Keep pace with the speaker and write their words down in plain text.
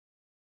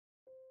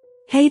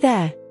Hey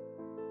there!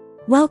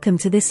 Welcome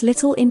to this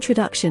little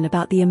introduction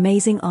about the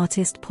amazing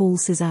artist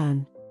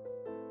PaulCezanne.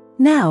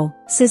 Now,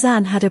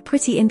 Cezanne had a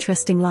pretty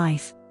interesting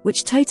life,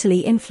 which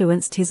totally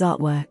influenced his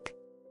artwork.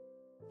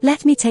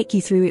 Let me take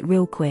you through it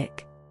real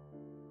quick.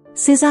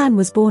 Cezanne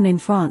was born in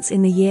France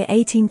in the year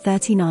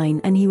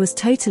 1839, and he was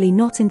totally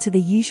not into the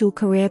usual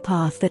career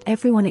path that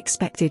everyone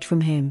expected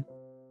from him.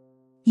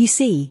 You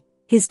see,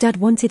 his dad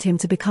wanted him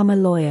to become a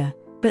lawyer,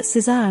 but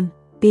Cezanne,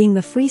 being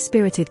the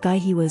free-spirited guy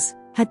he was,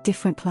 had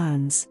different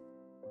plans.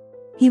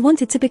 He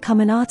wanted to become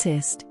an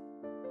artist.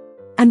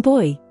 And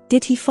boy,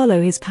 did he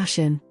follow his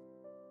passion.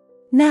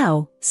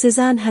 Now,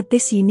 Cezanne had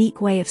this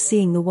unique way of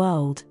seeing the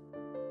world.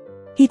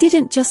 He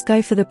didn't just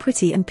go for the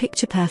pretty and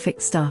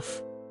picture-perfect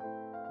stuff.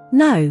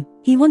 No,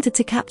 he wanted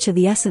to capture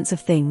the essence of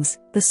things,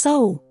 the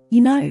soul,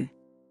 you know.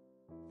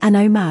 And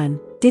oh man,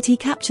 did he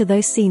capture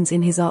those scenes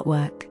in his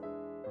artwork.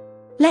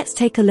 Let's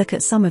take a look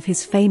at some of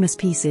his famous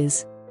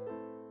pieces.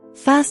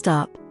 First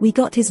up, we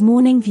got his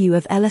morning view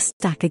of Ella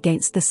stack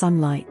against the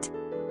sunlight.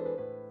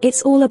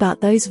 It's all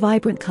about those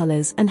vibrant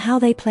colors and how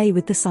they play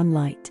with the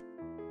sunlight.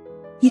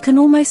 You can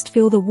almost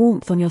feel the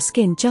warmth on your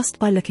skin just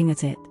by looking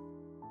at it.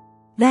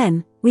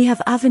 Then, we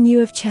have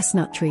Avenue of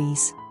Chestnut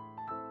trees.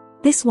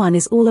 This one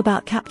is all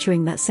about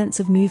capturing that sense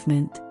of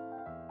movement.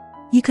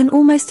 You can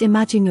almost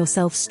imagine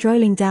yourself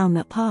strolling down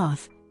that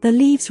path, the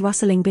leaves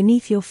rustling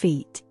beneath your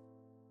feet.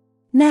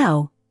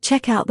 Now,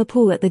 check out the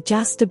pool at the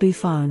Jas de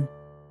Bouffan.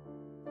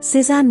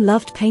 Cezanne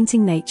loved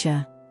painting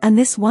nature, and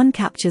this one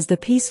captures the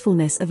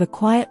peacefulness of a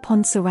quiet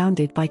pond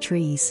surrounded by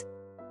trees.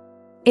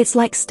 It's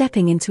like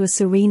stepping into a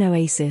serene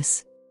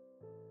oasis.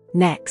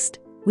 Next,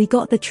 we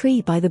got the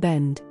tree by the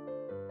bend.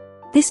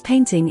 This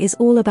painting is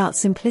all about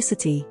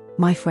simplicity,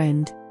 my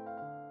friend.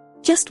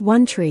 Just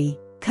one tree,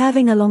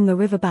 curving along the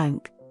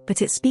riverbank,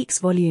 but it speaks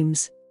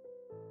volumes.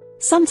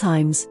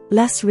 Sometimes,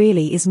 less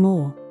really is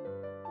more.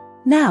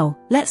 Now,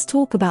 let's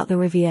talk about the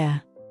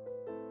Riviere.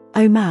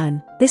 Oh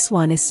man, this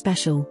one is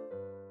special.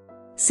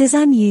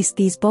 Cezanne used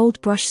these bold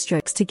brush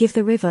strokes to give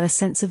the river a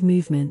sense of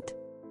movement.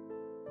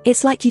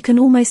 It's like you can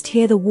almost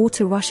hear the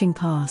water rushing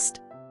past.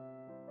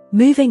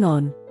 Moving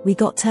on, we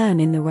got Turn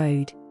in the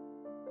Road.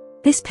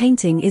 This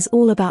painting is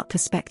all about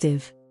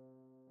perspective.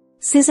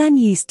 Cezanne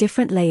used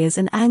different layers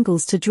and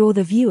angles to draw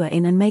the viewer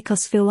in and make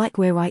us feel like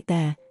we're right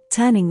there,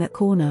 turning that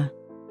corner.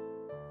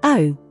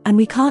 Oh, and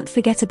we can't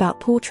forget about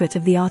Portrait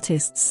of the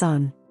Artist's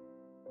Son.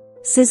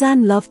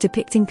 Cezanne loved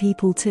depicting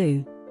people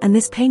too, and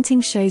this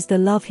painting shows the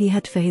love he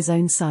had for his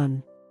own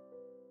son.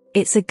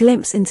 It's a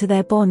glimpse into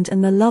their bond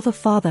and the love a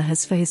father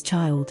has for his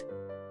child.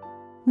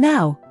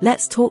 Now,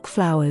 let's talk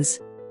flowers.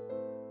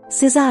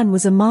 Cezanne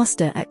was a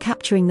master at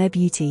capturing their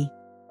beauty.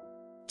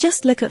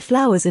 Just look at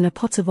flowers in a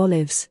pot of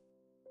olives.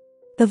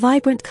 The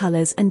vibrant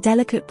colors and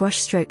delicate brush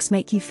strokes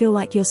make you feel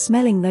like you're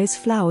smelling those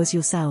flowers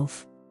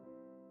yourself.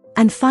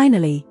 And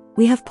finally,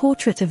 we have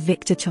Portrait of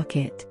Victor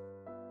Chocquet.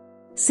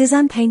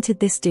 Cezanne painted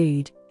this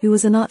dude, who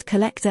was an art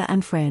collector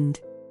and friend.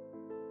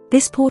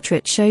 This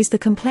portrait shows the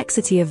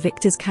complexity of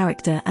Victor's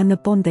character and the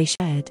bond they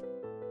shared.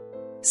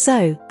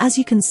 So, as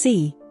you can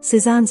see,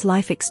 Cezanne's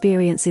life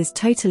experiences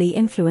totally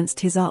influenced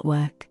his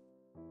artwork.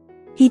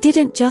 He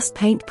didn't just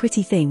paint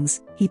pretty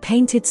things, he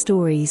painted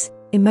stories,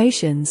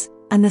 emotions,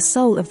 and the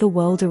soul of the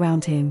world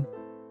around him.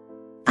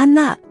 And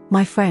that,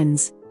 my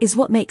friends, is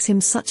what makes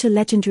him such a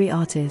legendary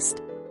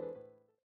artist.